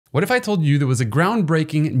What if I told you there was a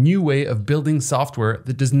groundbreaking new way of building software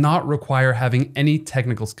that does not require having any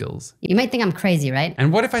technical skills? You might think I'm crazy, right?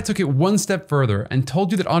 And what if I took it one step further and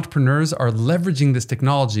told you that entrepreneurs are leveraging this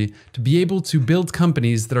technology to be able to build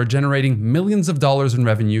companies that are generating millions of dollars in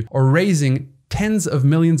revenue or raising tens of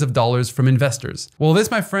millions of dollars from investors? Well,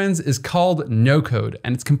 this, my friends, is called no-code,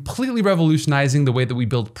 and it's completely revolutionizing the way that we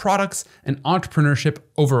build products and entrepreneurship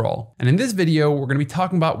overall. And in this video, we're gonna be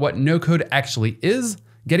talking about what no-code actually is,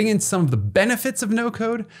 getting into some of the benefits of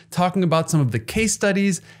no-code, talking about some of the case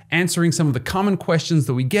studies, answering some of the common questions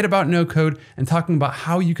that we get about no-code, and talking about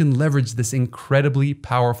how you can leverage this incredibly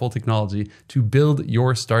powerful technology to build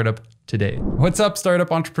your startup today. What's up,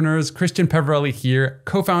 startup entrepreneurs? Christian Peverelli here,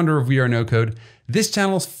 co-founder of We Are No-Code. This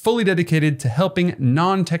channel is fully dedicated to helping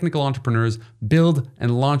non-technical entrepreneurs build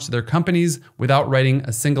and launch their companies without writing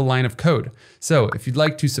a single line of code. So if you'd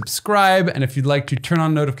like to subscribe and if you'd like to turn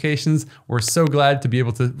on notifications, we're so glad to be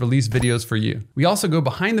able to release videos for you. We also go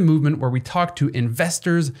behind the movement where we talk to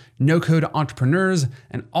investors, no-code entrepreneurs,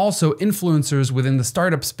 and also influencers within the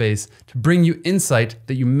startup space to bring you insight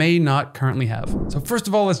that you may not currently have. So first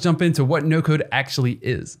of all, let's jump into what no-code actually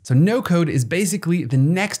is. So no-code is basically the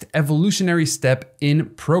next evolutionary step in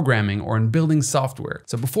programming or in building software.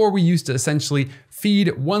 So before, we used to essentially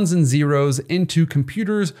feed ones and zeros into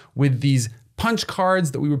computers with these punch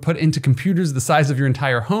cards that we would put into computers the size of your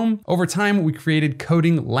entire home. Over time, we created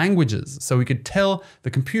coding languages so we could tell the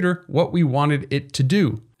computer what we wanted it to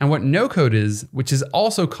do. And what no-code is, which is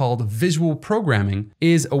also called visual programming,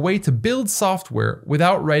 is a way to build software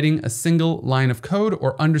without writing a single line of code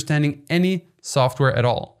or understanding any software at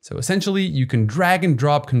all. So essentially, you can drag and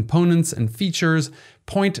drop components and features,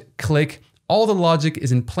 point, click. All the logic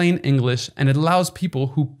is in plain English, and it allows people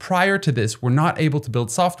who prior to this were not able to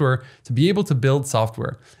build software to be able to build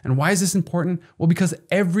software. And why is this important? Well, because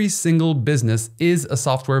every single business is a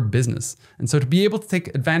software business. And so to be able to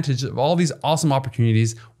take advantage of all these awesome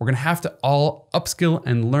opportunities, we're gonna have to all upskill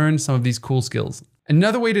and learn some of these cool skills.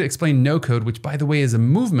 Another way to explain no-code, which by the way is a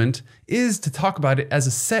movement, is to talk about it as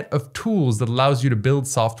a set of tools that allows you to build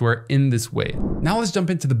software in this way. Now let's jump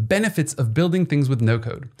into the benefits of building things with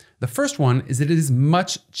no-code. The first one is that it is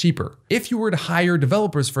much cheaper. If you were to hire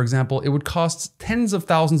developers, for example, it would cost tens of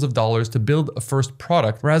thousands of dollars to build a first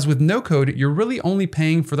product, whereas with no-code, you're really only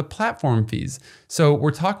paying for the platform fees. So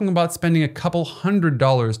we're talking about spending a couple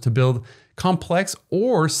 $100s to build complex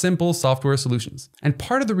or simple software solutions. And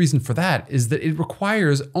part of the reason for that is that it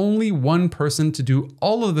requires only one person to do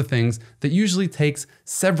all of the things that usually takes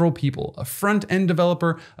several people: a front-end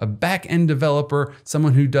developer, a back-end developer,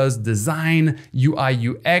 someone who does design, UI,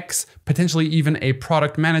 UX, potentially even a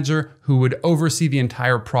product manager who would oversee the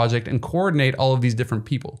entire project and coordinate all of these different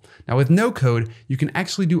people. Now with no-code, you can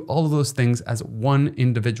actually do all of those things as one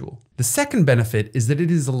individual. The second benefit is that it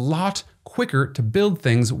is a lot quicker to build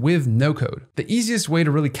things with no-code. The easiest way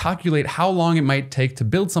to really calculate how long it might take to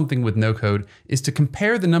build something with no-code is to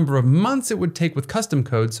compare the number of months it would take with custom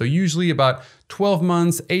code. So usually about 12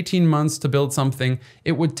 months, 18 months to build something.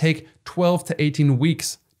 It would take 12 to 18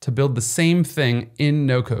 weeks to build the same thing in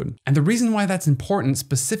no-code. And the reason why that's important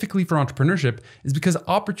specifically for entrepreneurship is because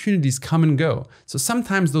opportunities come and go. So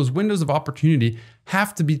sometimes those windows of opportunity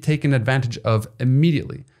have to be taken advantage of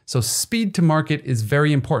immediately. So speed to market is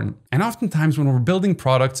very important. And oftentimes when we're building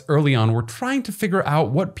products early on, we're trying to figure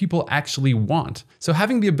out what people actually want. So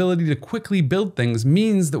having the ability to quickly build things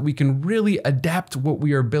means that we can really adapt what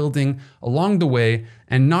we are building along the way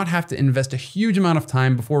and not have to invest a huge amount of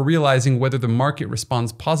time before realizing whether the market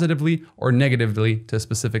responds positively or negatively to a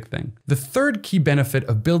specific thing. The third key benefit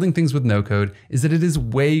of building things with no-code is that it is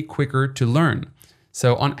way quicker to learn.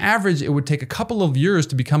 So on average, it would take a couple of years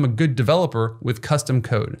to become a good developer with custom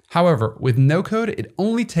code. However, with no-code, it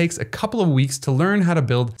only takes a couple of weeks to learn how to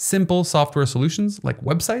build simple software solutions like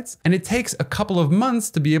websites, and it takes a couple of months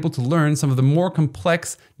to be able to learn some of the more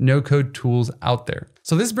complex no-code tools out there.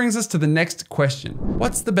 So this brings us to the next question.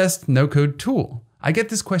 What's the best no-code tool? I get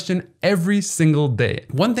this question every single day.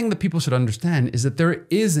 One thing that people should understand is that there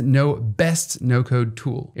is no best no-code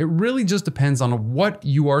tool. It really just depends on what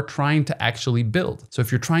you are trying to actually build. So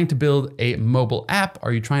if you're trying to build a mobile app,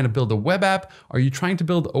 are you trying to build a web app? Are you trying to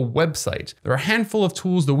build a website? There are a handful of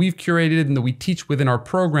tools that we've curated and that we teach within our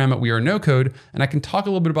program at We Are No-Code, and I can talk a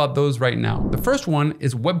little bit about those right now. The first one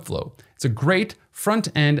is Webflow. It's a great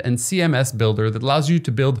front-end and CMS builder that allows you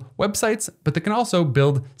to build websites, but that can also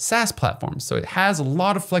build SaaS platforms. So it has a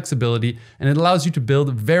lot of flexibility and it allows you to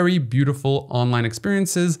build very beautiful online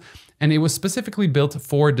experiences. And it was specifically built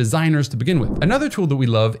for designers to begin with. Another tool that we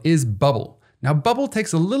love is Bubble. Now, Bubble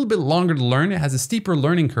takes a little bit longer to learn. It has a steeper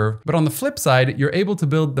learning curve, but on the flip side, you're able to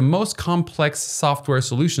build the most complex software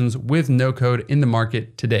solutions with no-code in the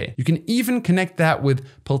market today. You can even connect that with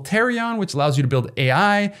Pultarion, which allows you to build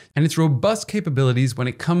AI, and its robust capabilities when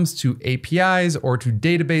it comes to APIs or to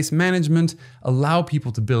database management allow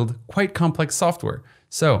people to build quite complex software.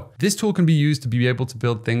 So this tool can be used to be able to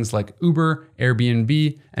build things like Uber,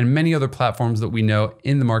 Airbnb, and many other platforms that we know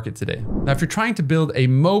in the market today. Now, if you're trying to build a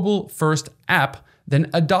mobile-first app,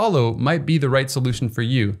 then Adalo might be the right solution for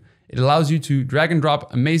you. It allows you to drag and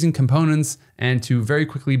drop amazing components and to very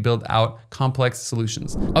quickly build out complex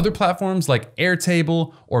solutions. Other platforms like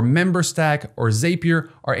Airtable or MemberStack or Zapier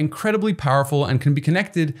are incredibly powerful and can be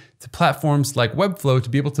connected to platforms like Webflow to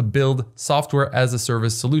be able to build software as a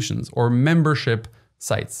service solutions or membership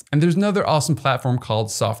sites. And there's another awesome platform called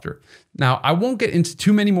Softer. Now, I won't get into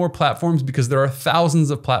too many more platforms because there are thousands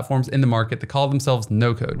of platforms in the market that call themselves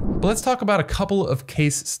no-code. But let's talk about a couple of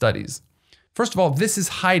case studies. First of all, this is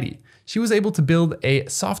Heidi. She was able to build a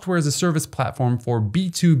software as a service platform for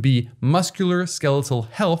B2B musculoskeletal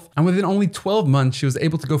health. And within only 12 months, she was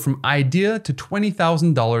able to go from idea to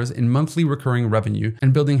 $20,000 in monthly recurring revenue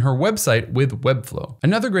and building her website with Webflow.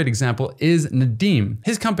 Another great example is Nadim.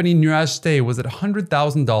 His company Nuage Stay was at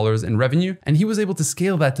 $100,000 in revenue, and he was able to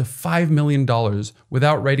scale that to $5 million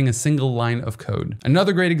without writing a single line of code.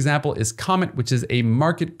 Another great example is Comet, which is a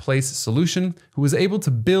marketplace solution who was able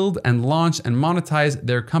to build and launch and monetize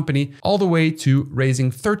their company all the way to raising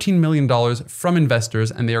 $13 million from investors,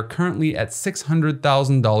 and they are currently at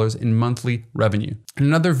 $600,000 in monthly revenue. And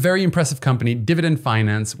another very impressive company, Dividend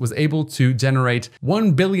Finance, was able to generate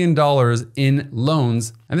 $1 billion in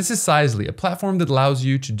loans, and this is Sizely, a platform that allows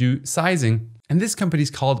you to do sizing. And this company is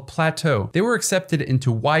called Plateau. They were accepted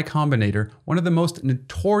into Y Combinator, one of the most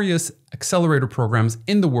notorious accelerator programs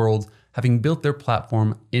in the world, having built their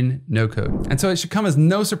platform in no-code. And so it should come as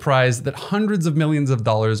no surprise that hundreds of millions of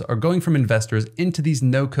dollars are going from investors into these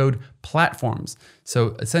no-code platforms.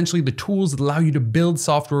 So essentially the tools that allow you to build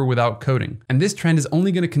software without coding. And this trend is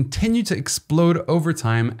only going to continue to explode over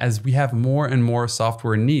time as we have more and more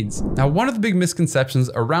software needs. Now, one of the big misconceptions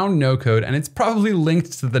around no-code, and it's probably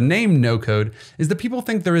linked to the name no-code, is that people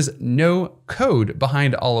think there is no code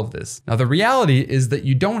behind all of this. Now, the reality is that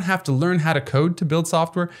you don't have to learn how to code to build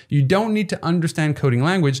software. You don't need to understand coding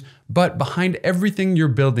language, but behind everything you're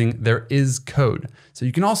building, there is code. So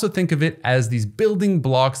you can also think of it as these building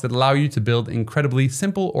blocks that allow you to build incredibly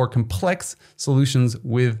simple or complex solutions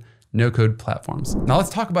with no-code platforms. Now let's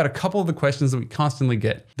talk about a couple of the questions that we constantly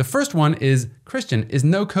get. The first one is, Christian, is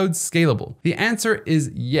no-code scalable? The answer is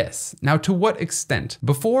yes. Now, to what extent?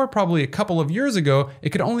 Before, probably a couple of years ago,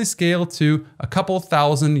 it could only scale to a couple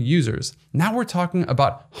thousand users. Now we're talking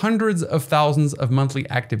about hundreds of thousands of monthly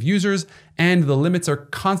active users, and the limits are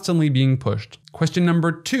constantly being pushed. Question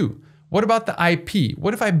number 2. What about the IP?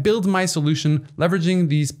 What if I build my solution leveraging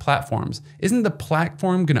these platforms? Isn't the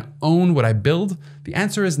platform gonna own what I build? The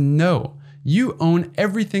answer is no. You own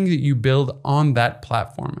everything that you build on that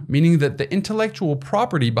platform, meaning that the intellectual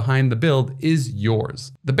property behind the build is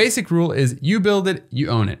yours. The basic rule is you build it, you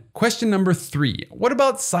own it. Question number 3, what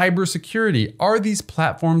about cybersecurity? Are these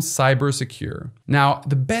platforms cyber secure? Now,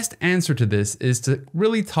 the best answer to this is to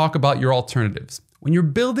really talk about your alternatives. When you're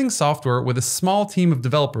building software with a small team of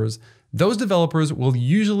developers, those developers will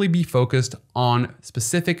usually be focused on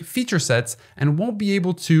specific feature sets and won't be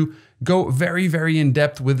able to go very, very in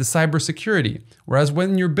depth with the cybersecurity. Whereas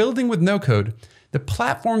when you're building with no-code, the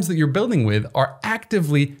platforms that you're building with are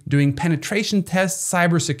actively doing penetration tests,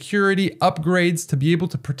 cybersecurity upgrades to be able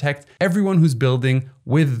to protect everyone who's building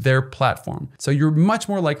with their platform. So you're much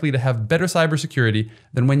more likely to have better cybersecurity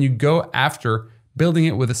than when you go after building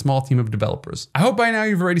it with a small team of developers. I hope by now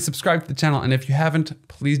you've already subscribed to the channel, and if you haven't,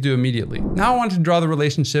 please do immediately. Now I want to draw the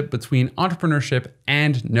relationship between entrepreneurship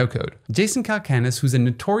and no-code. Jason Calacanis, who's a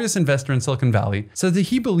notorious investor in Silicon Valley, says that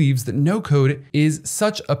he believes that no-code is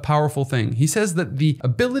such a powerful thing. He says that the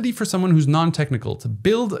ability for someone who's non-technical to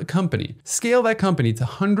build a company, scale that company to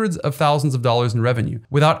hundreds of thousands of dollars in revenue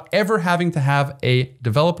without ever having to have a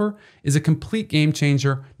developer is a complete game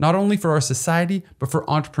changer, not only for our society, but for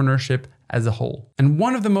entrepreneurship as a whole. And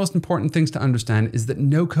one of the most important things to understand is that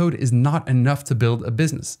no-code is not enough to build a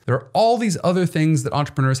business. There are all these other things that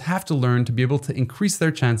entrepreneurs have to learn to be able to increase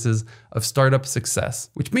their chances of startup success,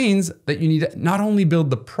 which means that you need to not only build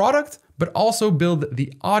the product, but also build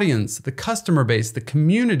the audience, the customer base, the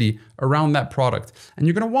community around that product. And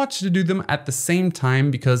you're gonna want to do them at the same time,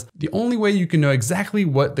 because the only way you can know exactly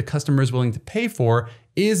what the customer is willing to pay for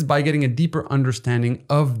is by getting a deeper understanding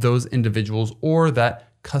of those individuals or that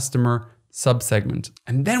customer subsegment.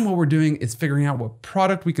 And then what we're doing is figuring out what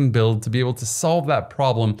product we can build to be able to solve that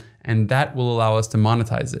problem, and that will allow us to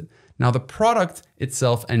monetize it. Now, the product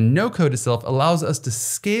itself and no-code itself allows us to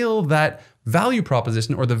scale that value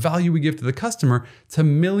proposition, or the value we give to the customer, to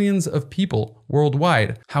millions of people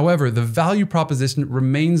worldwide. However, the value proposition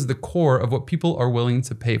remains the core of what people are willing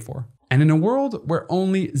to pay for. And in a world where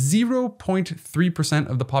only 0.3%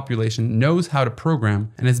 of the population knows how to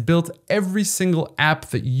program and has built every single app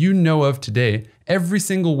that you know of today, every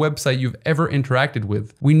single website you've ever interacted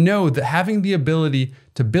with, we know that having the ability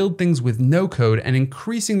to build things with no code and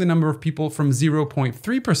increasing the number of people from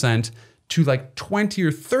 0.3% to like 20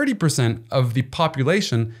 or 30% of the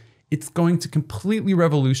population, it's going to completely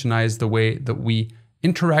revolutionize the way that we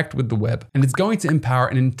interact with the web. And it's going to empower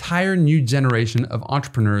an entire new generation of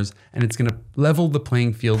entrepreneurs, and it's going to level the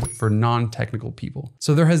playing field for non-technical people.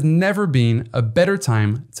 So there has never been a better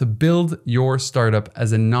time to build your startup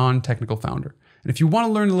as a non-technical founder. And if you want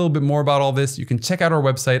to learn a little bit more about all this, you can check out our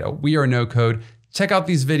website at We Are No Code. Check out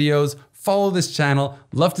these videos, follow this channel.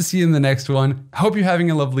 Love to see you in the next one. Hope you're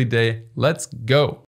having a lovely day. Let's go.